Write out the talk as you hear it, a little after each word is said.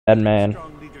bad man.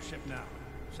 Strong leadership now,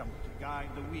 someone to guide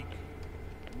the weak,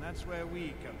 and that's where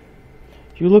we come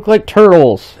in. You look like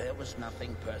turtles. There was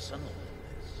nothing personal in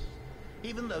this,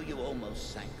 even though you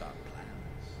almost sank our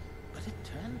plans. But it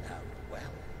turned out well.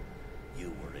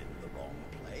 You were in the wrong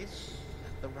place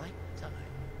at the right time,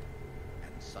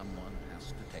 and someone has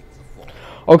to take the fall.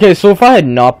 Okay, so if I had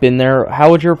not been there,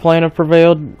 how would your plan have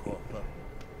prevailed?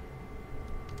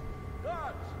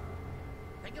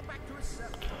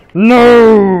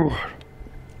 No!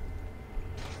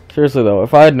 Seriously though,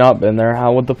 if I had not been there,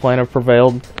 how would the plan have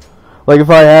prevailed? Like if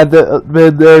I had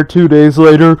been there 2 days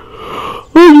later.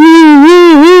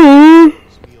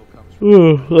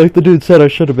 Like the dude said I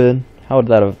should have been. How would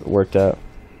that have worked out?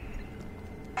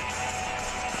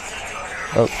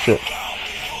 Oh shit.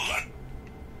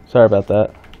 Sorry about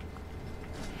that.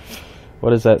 What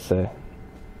does that say?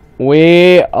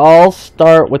 We all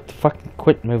start with the fucking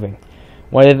quit moving.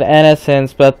 With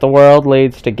innocence, but the world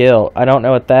leads to guilt. I don't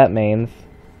know what that means.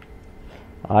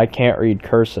 I can't read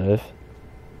cursive.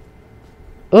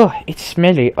 Ugh, it's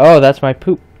smelly. Oh, that's my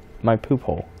poop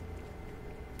hole.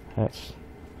 That's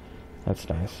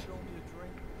nice.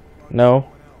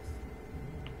 No.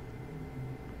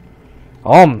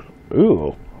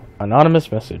 Ooh. Anonymous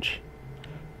message.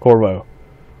 Corvo.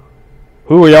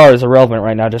 Who we are is irrelevant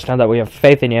right now. Just know that we have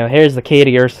faith in you. Here's the key to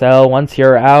your cell. Once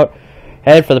you're out,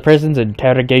 head for the prison's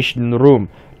interrogation room.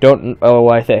 Don't,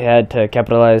 I had to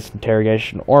capitalize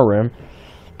interrogation or room.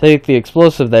 Take the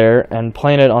explosive there and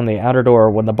plant it on the outer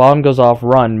door. When the bomb goes off,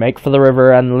 run. Make for the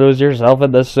river and lose yourself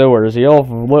in the sewers. You'll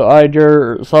find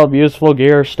your some useful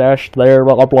gear stashed there.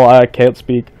 Blah, blah, blah. I can't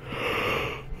speak.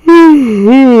 Well,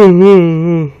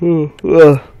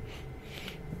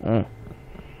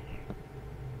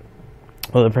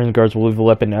 the prison guards will leave the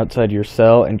weapon outside your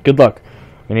cell. And good luck.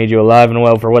 We need you alive and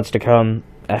well for what's to come,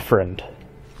 Efriend.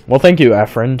 Well, thank you,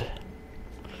 Efriend.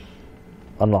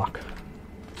 Unlock.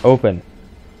 Open.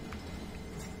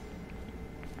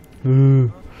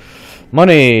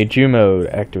 Money. Jew mode.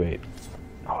 Activate.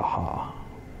 Aha.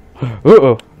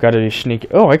 Uh-oh. Gotta be sneaky.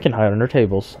 Oh, I can hide under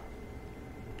tables.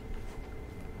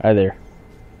 Hi there.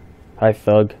 Hi,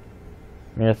 thug.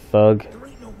 I'm here, thug. There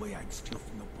ain't no way I'd steal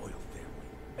from the Boyle family.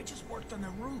 I just worked on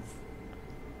their roof.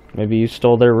 Maybe you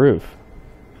stole their roof.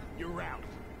 You're out.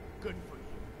 Good for you.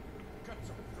 Cut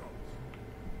some throats.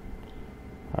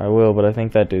 I will, but I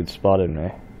think that dude spotted me.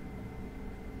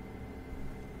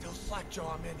 Tell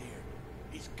Slackjaw I'm in here.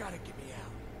 He's gotta get me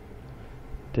out.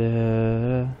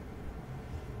 Da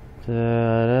da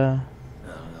da.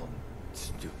 No,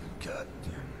 stupid goddamn.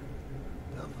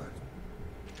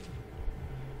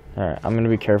 Alright, I'm gonna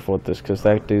be careful with this because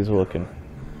that dude's looking.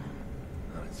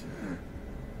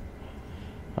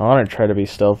 I want to try to be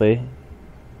stealthy,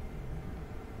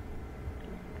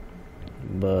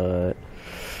 but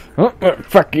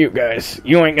fuck you guys.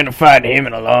 You ain't gonna find him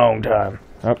in a long time.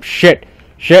 Oh shit,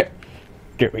 shit.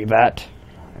 Get me that.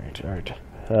 Alright.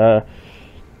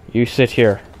 You sit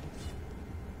here.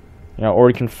 You know, or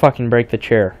you can fucking break the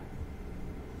chair.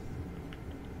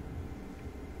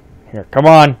 Here, come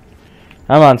on.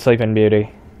 Come on, Sleeping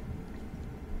Beauty.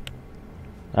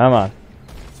 Come on.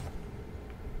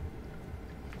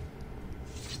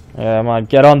 Yeah, come on,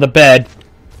 get on the bed.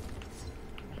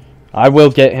 I will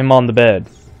get him on the bed.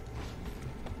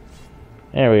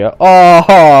 There we go.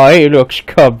 Oh, he looks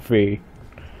comfy.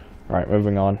 Alright,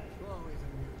 moving on.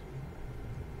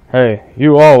 Hey,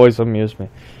 you always amuse me.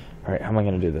 Alright, how am I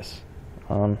gonna do this?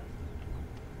 I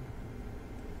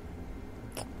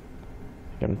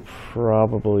can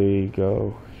probably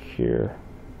go here.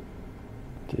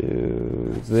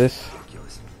 Do this.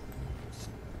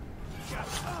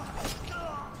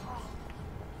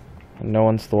 And no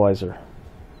one's the wiser.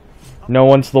 No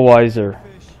one's the wiser.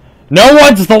 No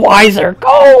one's the wiser! Go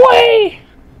away!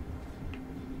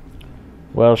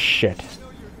 Well, shit.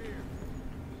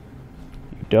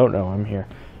 You don't know I'm here.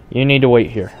 You need to wait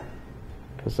here.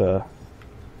 Because,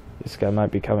 this guy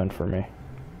might be coming for me.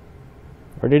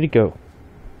 Where did he go?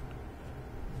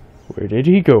 Where did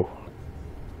he go?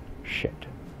 Shit.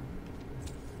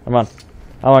 Come on.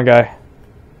 Come on, guy.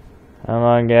 Come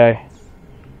on, guy.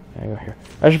 I go here.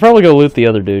 I should probably go loot the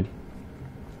other dude.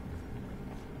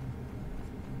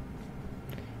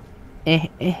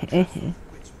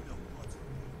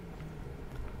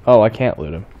 Oh, I can't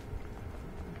loot him.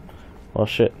 Well,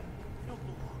 shit.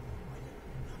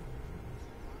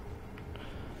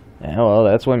 Yeah, well,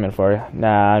 that's women for you.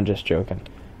 Nah, I'm just joking.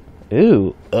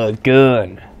 Ooh, a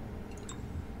gun.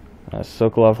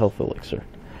 Sokolov health elixir.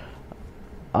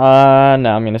 No, I'm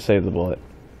gonna save the bullet.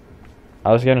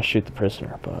 I was gonna shoot the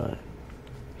prisoner, but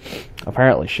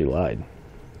apparently she lied.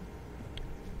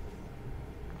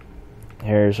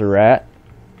 Here's a rat,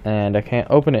 and I can't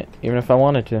open it, even if I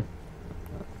wanted to.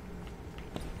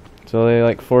 So they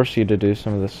like force you to do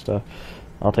some of this stuff.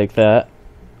 I'll take that,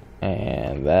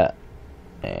 and that,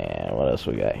 and what else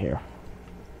we got here?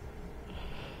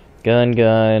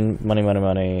 Gun, money, money,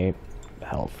 money,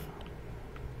 health.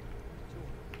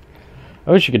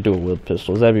 I wish you could do it with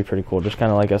pistols. That'd be pretty cool. Just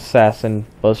kind of like assassin,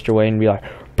 bust your way and be like,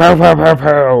 pow, pow, pow,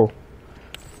 pow.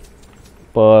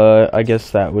 But I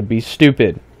guess that would be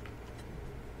stupid.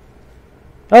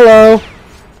 Hello.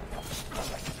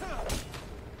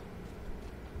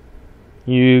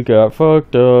 You got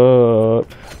fucked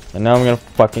up. And now I'm gonna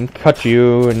fucking cut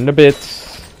you into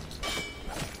bits.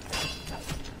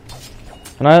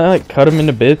 Can I like cut him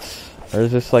into bits? Or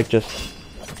is this like just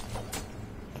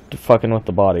fucking with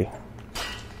the body?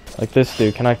 Like this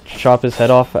dude, can I chop his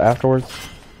head off afterwards?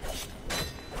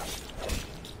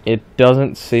 It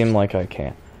doesn't seem like I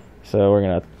can. So we're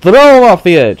gonna throw him off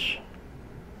the edge.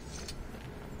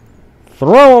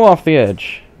 Throw him off the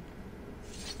edge.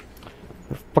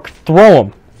 Fucking throw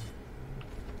him.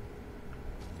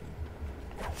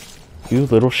 You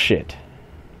little shit.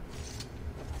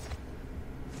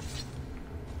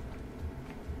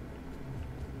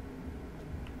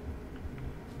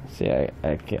 See,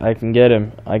 I can get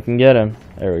him. I can get him.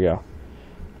 There we go.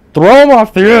 Throw him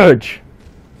off the edge!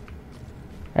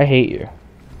 I hate you.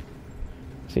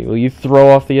 See, will you throw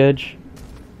off the edge?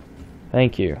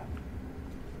 Thank you.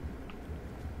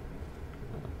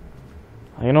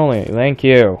 I can only... Thank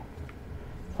you.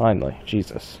 Finally.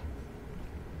 Jesus.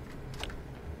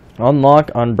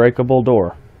 Unlock unbreakable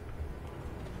door.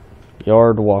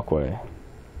 Yard walkway.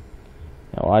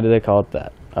 Now, why do they call it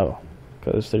that? Oh,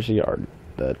 because there's a yard.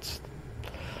 That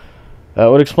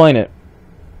would explain it.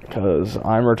 Because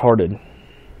I'm retarded.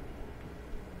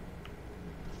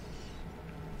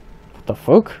 What the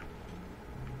fuck?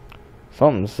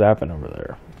 Something's zapping over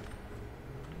there.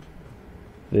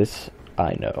 This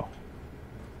I know.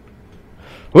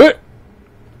 What?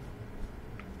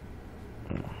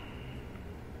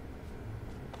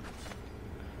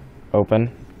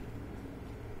 Open.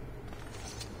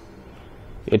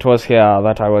 It was here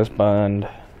that I was burned.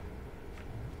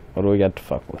 What do we got to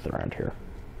fuck with around here?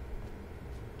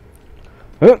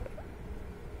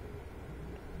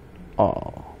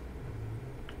 Oh.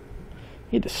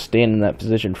 You had to stand in that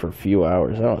position for a few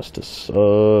hours. That must have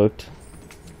sucked.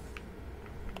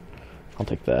 I'll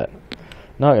take that.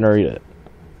 Not gonna read it.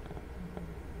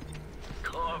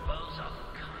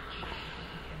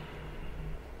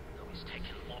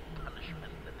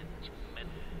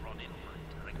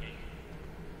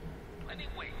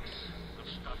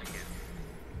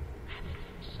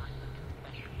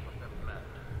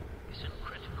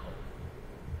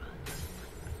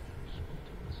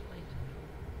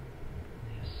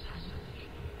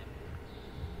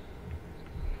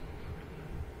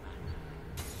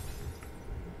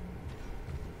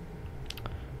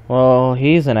 Well,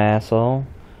 he's an asshole.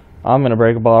 I'm gonna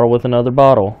break a bottle with another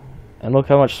bottle. And look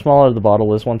how much smaller the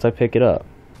bottle is once I pick it up.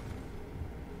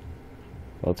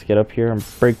 Let's get up here and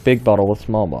break big bottle with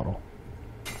small bottle.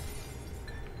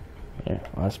 Here,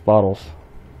 last bottles.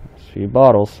 Last few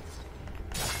bottles.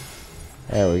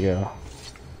 There we go.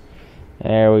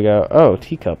 There we go. Oh,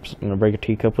 teacups. I'm gonna break a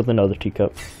teacup with another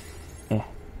teacup. Okay,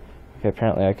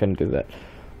 apparently I couldn't do that.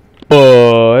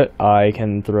 But I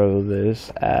can throw this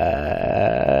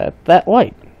at that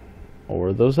light.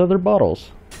 Or those other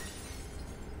bottles.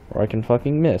 Or I can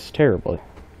fucking miss terribly.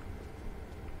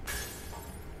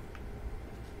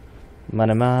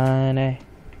 Money, money.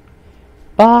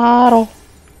 Bottle.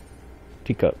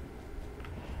 Teacup.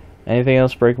 Anything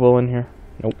else breakable in here?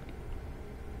 Nope.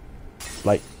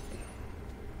 Light.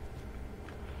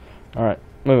 Alright,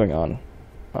 moving on.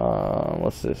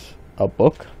 What's this? A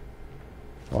book?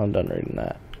 Well, I'm done reading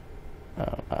that.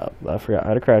 I forgot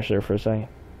how to crash there for a second.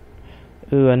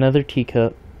 Ooh, another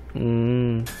teacup.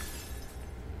 Alright,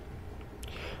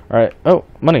 oh,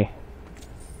 money.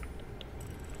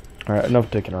 Alright,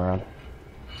 enough dicking around.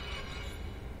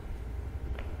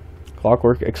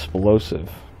 Clockwork explosive.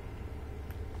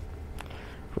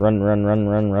 Run, run, run,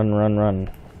 run, run, run, run.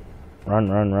 Run,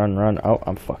 run, run, run. Oh,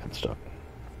 I'm fucking stuck.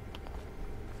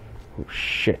 Oh,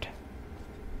 shit.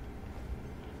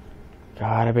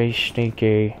 Gotta be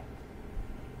sneaky.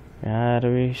 Gotta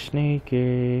be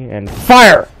sneaky. And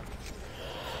fire!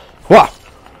 Wah!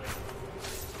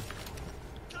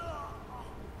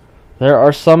 There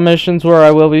are some missions where I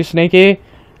will be sneaky,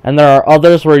 and there are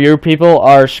others where you people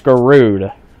are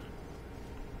screwed.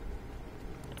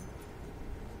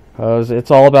 Because it's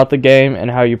all about the game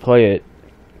and how you play it.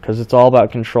 Because it's all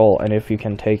about control and if you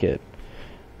can take it.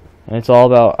 And it's all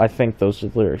about, I think those are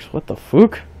the lyrics. What the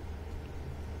fuck?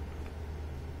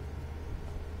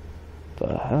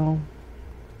 the hell?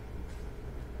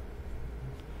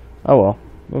 Oh well,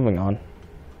 moving on.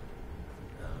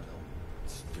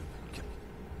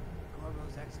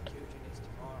 Corvo's execution is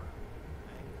tomorrow.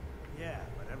 Yeah,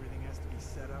 but everything has to be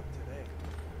set up today.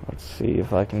 Let's see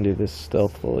if I can do this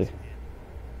stealthily.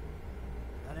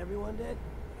 Not everyone did,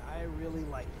 but I really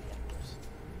like the Empress.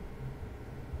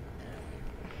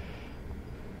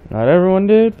 Not everyone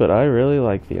did, but I really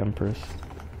like the Empress.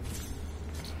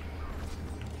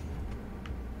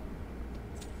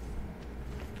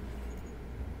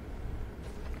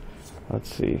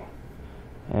 Let's see.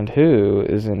 And who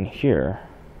is in here?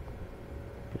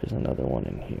 There's another one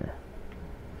in here.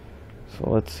 So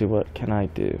let's see, what can I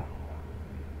do?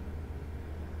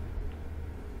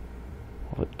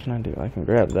 What can I do? I can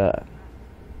grab that.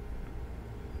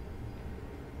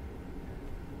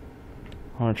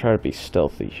 I want to try to be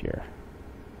stealthy here.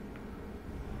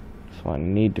 So I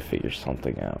need to figure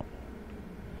something out.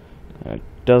 And it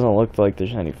doesn't look like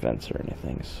there's any vents or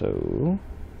anything, so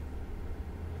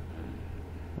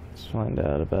let's find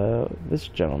out about this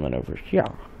gentleman over here.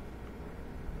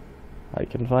 I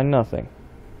can find nothing.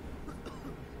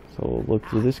 So we'll look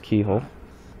through this keyhole.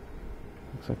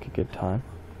 Looks like a good time.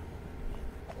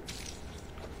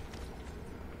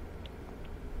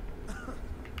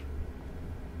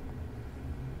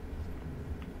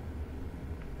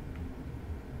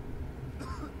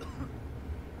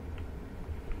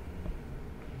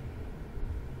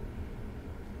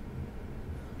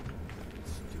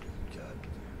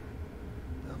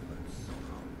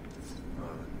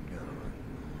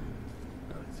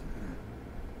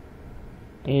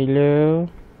 Hello?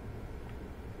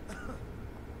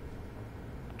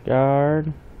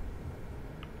 Guard?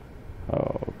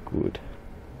 Oh, good.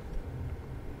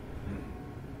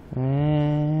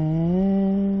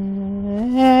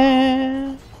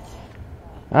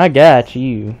 I got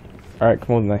you. Alright,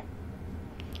 come with me.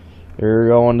 You're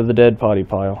going to the dead body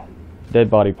pile. Dead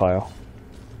body pile.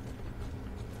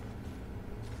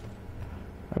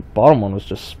 That bottom one was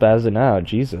just spazzing out.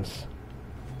 Jesus.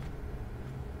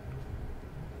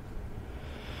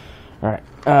 Alright,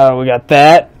 we got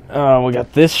that. We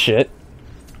got this shit.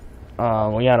 We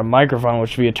got a microphone,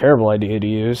 which would be a terrible idea to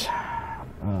use.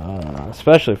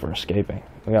 Especially for escaping.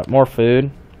 We got more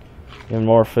food. Even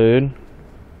more food.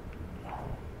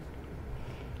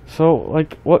 So,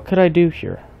 like, what could I do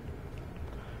here?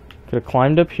 Could have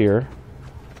climbed up here.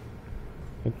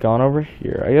 Gone over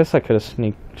here. I guess I could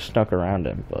have snuck around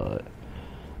him, but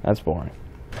that's boring.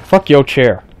 Fuck your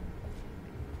chair.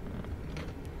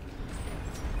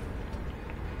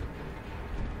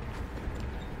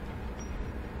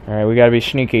 Alright, we gotta be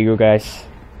sneaky, you guys.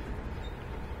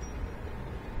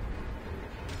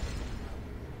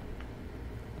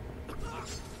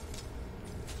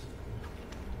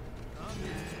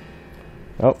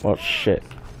 Oh, well, shit.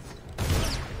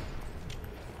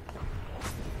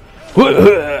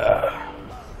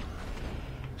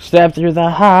 Step through the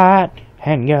heart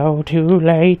and go too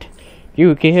late.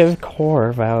 You give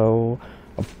Corvo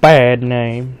a bad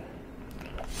name.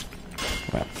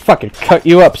 I'm gonna fucking cut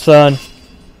you up, son.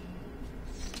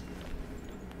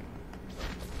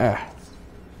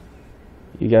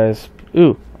 You guys...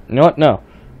 Ooh, you know what? No.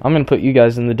 I'm gonna put you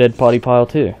guys in the dead body pile,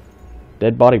 too.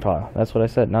 Dead body pile. That's what I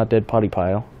said, not dead potty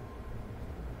pile.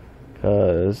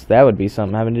 Because that would be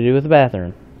something having to do with the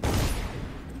bathroom.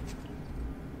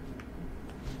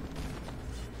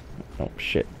 Oh,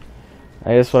 shit.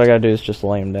 I guess what I gotta do is just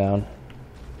lay him down.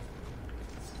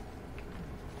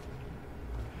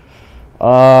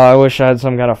 I wish I had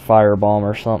some kind of firebomb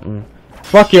or something.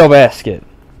 Fuck your basket!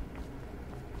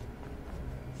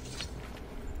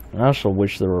 I also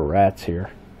wish there were rats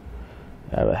here.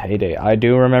 Have a heyday. I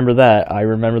do remember that. I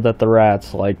remember that the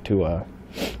rats like to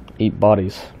eat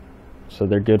bodies. So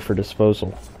they're good for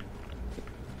disposal.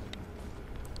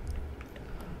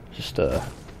 Just what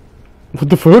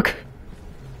the fuck?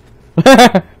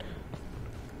 They're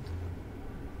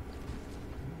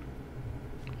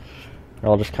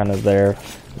all just kind of there.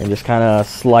 And just kind of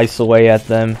slice away at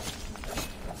them.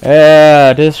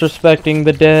 Yeah, disrespecting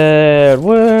the dead.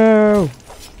 Whoa!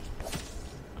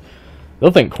 They'll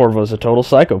think Corvo's a total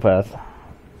psychopath.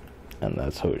 And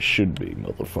that's how it should be,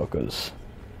 motherfuckers.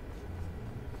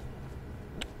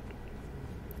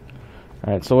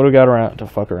 Alright, so what do we got around to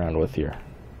fuck around with here?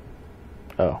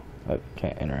 Oh, I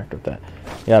can't interact with that.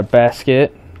 You got a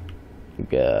basket. You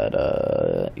got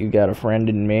a friend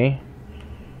in me.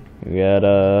 You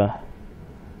got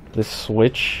this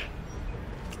switch.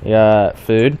 You got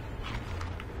food.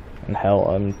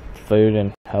 And food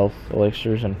and health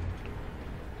elixirs and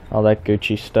all that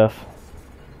Gucci stuff.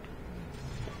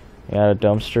 You got a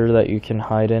dumpster that you can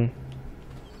hide in.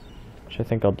 which I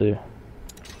think I'll do.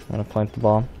 I'm gonna plant the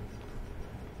bomb.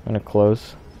 I'm gonna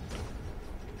close.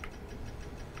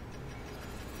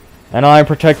 And I'm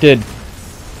protected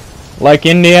like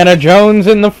Indiana Jones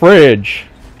in the fridge.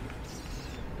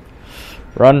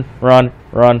 Run, run,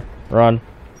 run, run.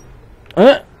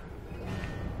 They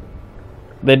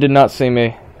did not see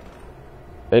me.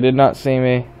 They did not see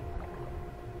me.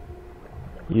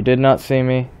 You did not see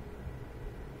me.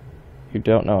 You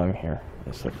don't know I'm here.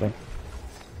 That's the thing.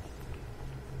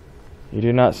 You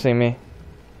do not see me.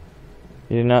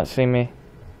 You did not see me.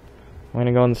 I'm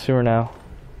gonna go in the sewer now.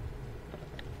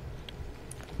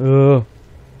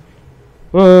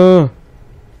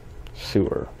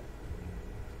 Sewer.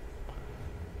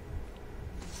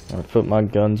 I'm gonna put my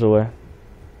guns away.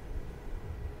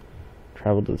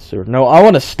 Travel to the sewer. No, I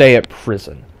want to stay at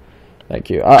prison. Thank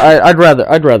you. I'd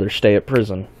rather stay at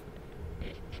prison.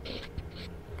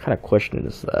 What kind of question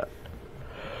is that?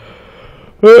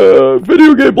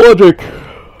 Video game logic,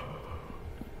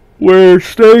 where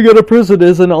staying at a prison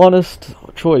is an honest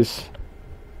choice.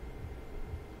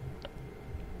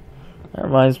 That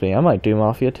reminds me, I might do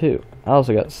Mafia 2. I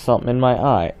also got something in my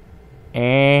eye.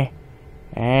 There,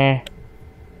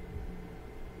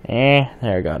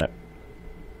 I got it.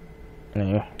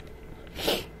 Anyway.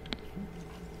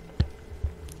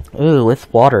 Ooh,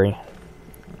 it's watery.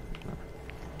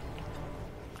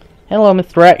 Hello,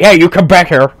 Mr. Rat. Yeah, you come back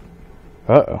here!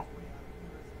 Uh-oh.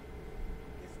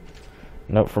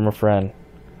 Note from a friend.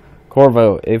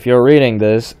 Corvo, if you're reading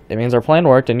this, it means our plan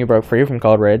worked and you broke free from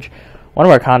Cold Ridge. One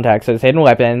of our contacts has hidden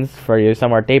weapons for you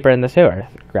somewhere deeper in the sewer.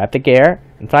 Grab the gear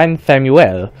and find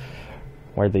Samuel,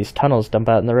 where these tunnels dump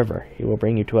out in the river. He will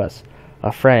bring you to us.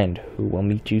 A friend who will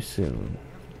meet you soon.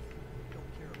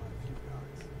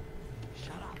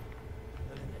 Shut up.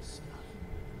 Look at this stuff.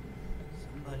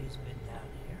 Somebody's been down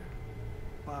here.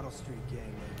 Bottle Street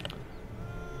gang.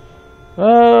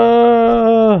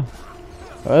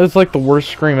 It's like the worst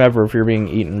scream ever if you're being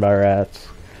eaten by rats.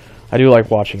 I do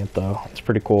like watching it though. It's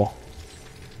pretty cool.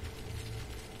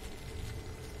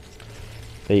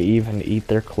 They even eat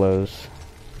their clothes.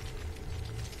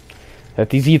 Let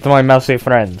these eat my mousy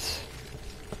friends.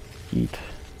 Eat.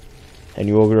 And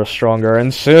you will grow stronger,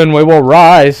 and soon we will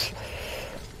rise.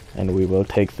 And we will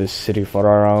take this city for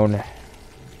our own.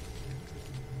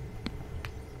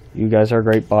 You guys are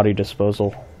great body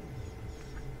disposal.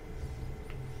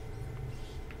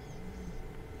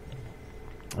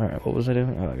 Alright, what was I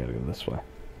doing? Oh, I gotta go this way.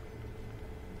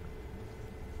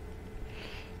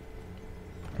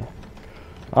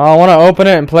 Oh, I want to open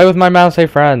it and play with my mousy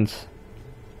friends.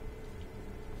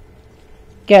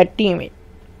 God damn it.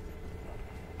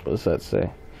 What does that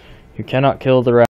say? You cannot kill the rat.